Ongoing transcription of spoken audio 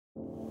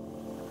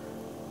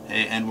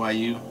Hey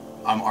NYU,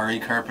 I'm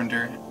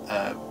Carpenter,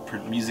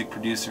 music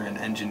producer and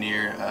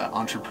engineer,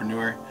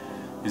 entrepreneur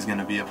who's going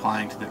to be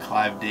applying to the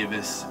Clive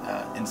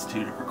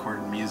Institute of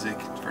Recorded Music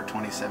for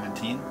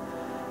 2017.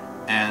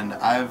 And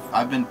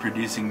I've been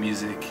producing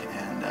music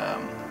and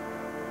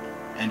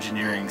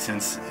engineering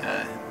since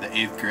the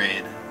 8th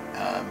grade,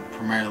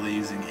 primarily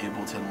using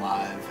Ableton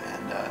Live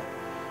and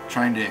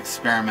trying to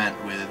experiment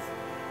with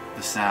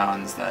the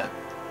sounds that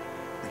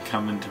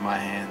come into my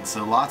hands.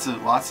 So lots of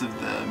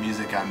the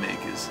music I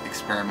make is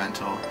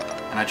experimental,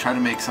 and I try to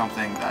make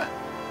something that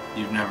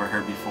you've never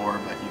heard before,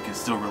 but you can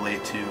still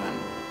relate to and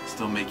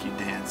still make you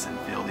dance and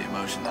feel the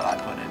emotion that I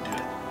put into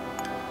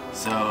it.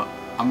 So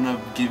I'm going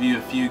to give you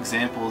a few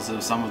examples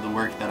of some of the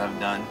work that I've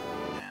done.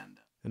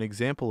 An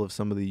example of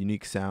some of the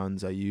unique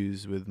sounds I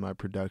use with my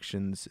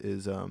productions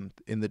is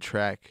in the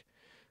track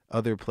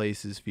Other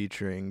Places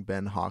featuring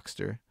Ben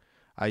Hoxter.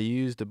 I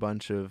used a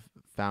bunch of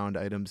found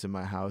items in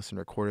my house and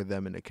recorded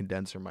them in a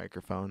condenser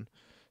microphone,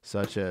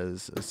 such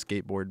as a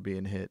skateboard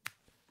being hit,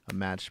 a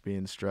match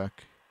being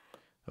struck,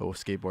 a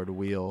skateboard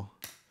wheel,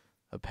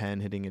 a pen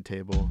hitting a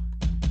table,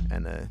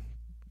 and a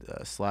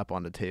slap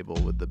on the table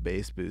with the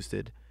bass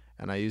boosted.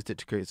 And I used it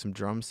to create some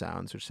drum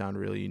sounds which sound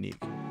really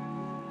unique.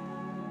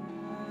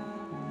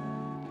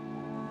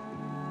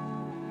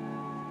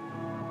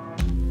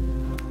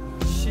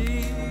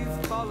 She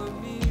followed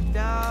me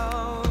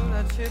down,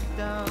 I tripped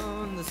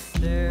down the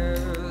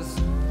stairs.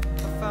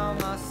 I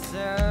found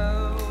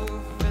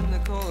myself in the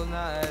cold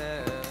night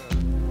air,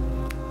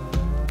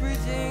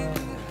 bridging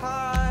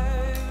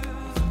highs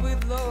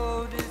with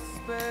low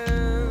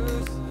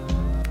despairs.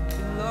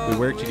 We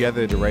worked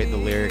together to write the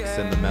lyrics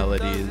and the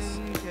melodies,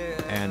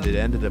 and it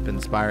ended up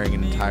inspiring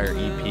an entire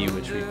EP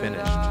which we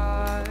finished.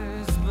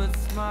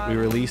 We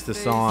released the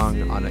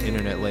song on an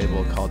internet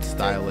label called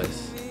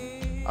Stylus.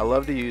 I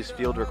love to use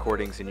field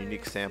recordings and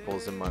unique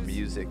samples in my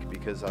music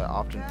because I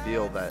often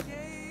feel that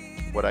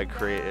what I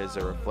create is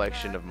a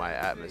reflection of my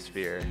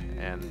atmosphere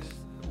and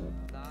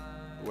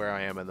where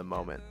I am in the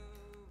moment.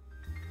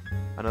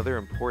 Another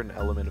important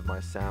element of my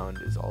sound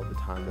is all the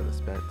time that I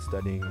spent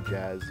studying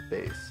jazz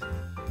bass.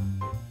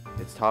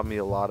 It's taught me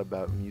a lot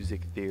about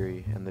music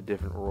theory and the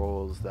different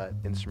roles that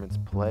instruments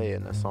play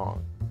in a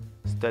song.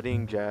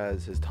 Studying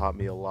jazz has taught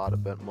me a lot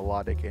about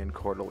melodic and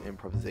chordal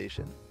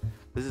improvisation.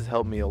 This has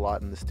helped me a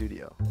lot in the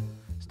studio.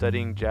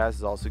 Studying jazz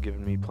has also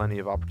given me plenty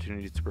of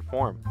opportunities to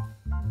perform.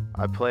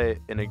 I play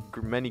in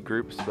many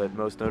groups, but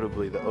most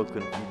notably the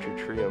Oakland Future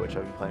Trio, which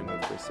I've been playing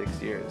with for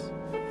 6 years.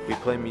 We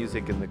play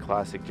music in the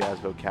classic jazz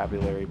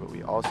vocabulary, but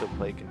we also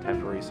play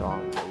contemporary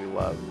songs that we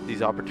love.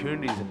 These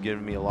opportunities have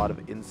given me a lot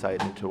of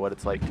insight into what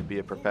it's like to be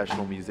a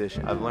professional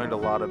musician. I've learned a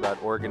lot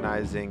about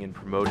organizing and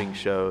promoting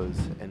shows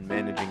and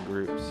managing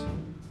groups.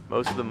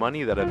 Most of the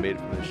money that I've made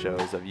from the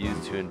shows I've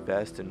used to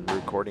invest in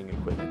recording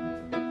equipment.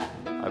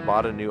 I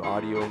bought a new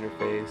audio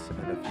interface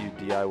and a few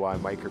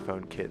DIY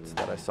microphone kits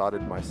that I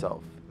soldered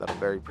myself that I'm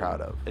very proud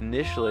of.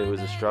 Initially, it was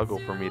a struggle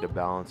for me to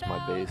balance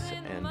my bass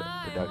and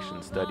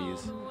production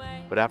studies,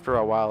 but after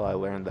a while I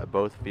learned that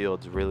both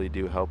fields really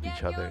do help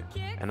each other,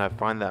 and I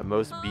find that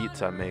most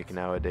beats I make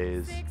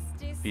nowadays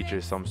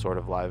feature some sort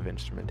of live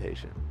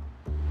instrumentation.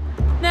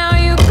 Now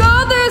you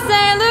go through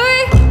St.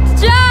 Louis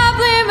to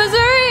Joplin,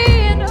 Missouri,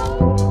 and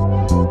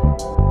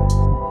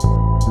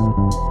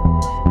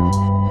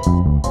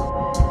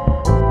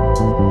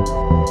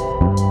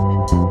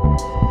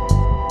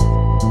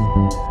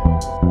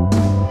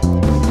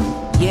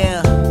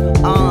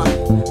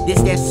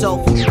this that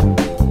soulful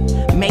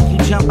make you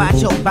jump out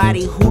your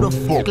body. Who the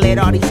fuck let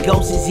all these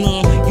ghosts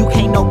in? You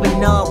can't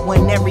open up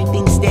when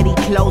everything's steady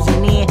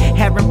closing in.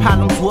 Having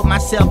problems with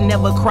myself,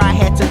 never cry,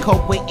 had to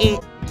cope with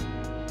it.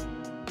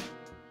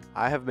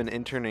 I have been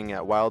interning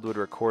at Wildwood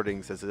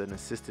Recordings as an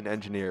assistant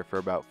engineer for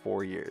about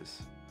 4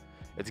 years.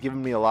 It's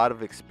given me a lot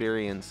of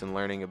experience in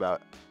learning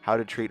about how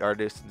to treat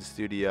artists in the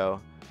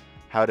studio,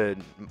 how to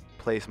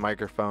place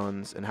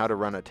microphones, and how to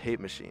run a tape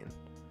machine.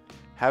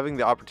 Having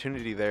the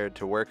opportunity there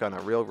to work on a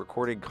real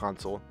recording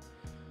console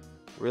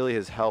really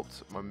has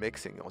helped my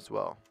mixing as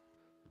well.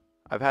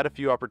 I've had a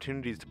few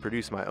opportunities to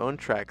produce my own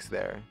tracks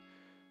there,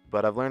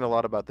 but I've learned a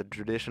lot about the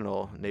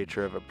traditional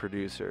nature of a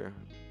producer,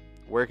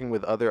 working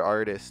with other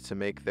artists to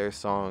make their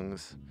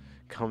songs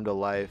come to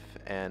life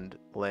and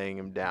laying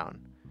them down.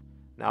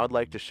 Now I'd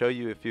like to show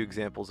you a few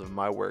examples of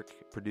my work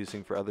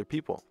producing for other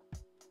people.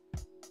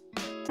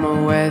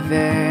 Where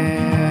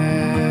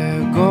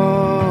they're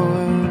going,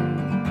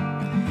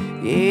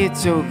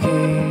 it's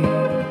okay.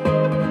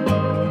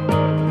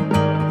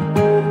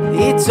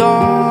 It's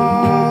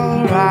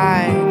all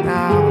right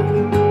now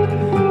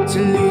to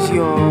lose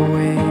your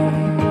way.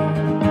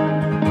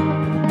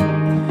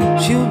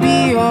 She'll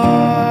be your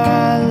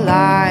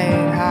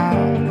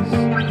lighthouse,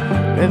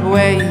 right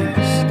where you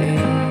stay.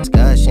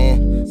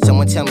 Discussion,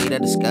 someone tell me the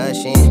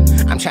discussion.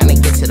 I'm trying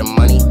to get to the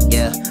money,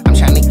 yeah. I'm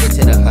trying to get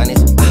to the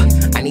hundreds.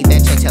 I need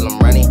that check till I'm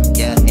running,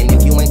 yeah. And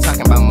if you ain't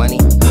talking about money,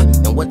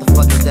 then what the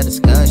fuck is the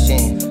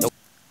discussion?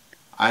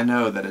 I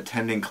know that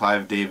attending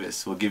Clive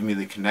Davis will give me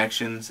the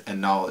connections and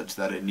knowledge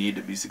that I need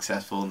to be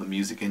successful in the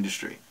music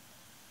industry.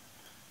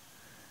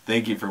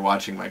 Thank you for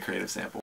watching my creative sample.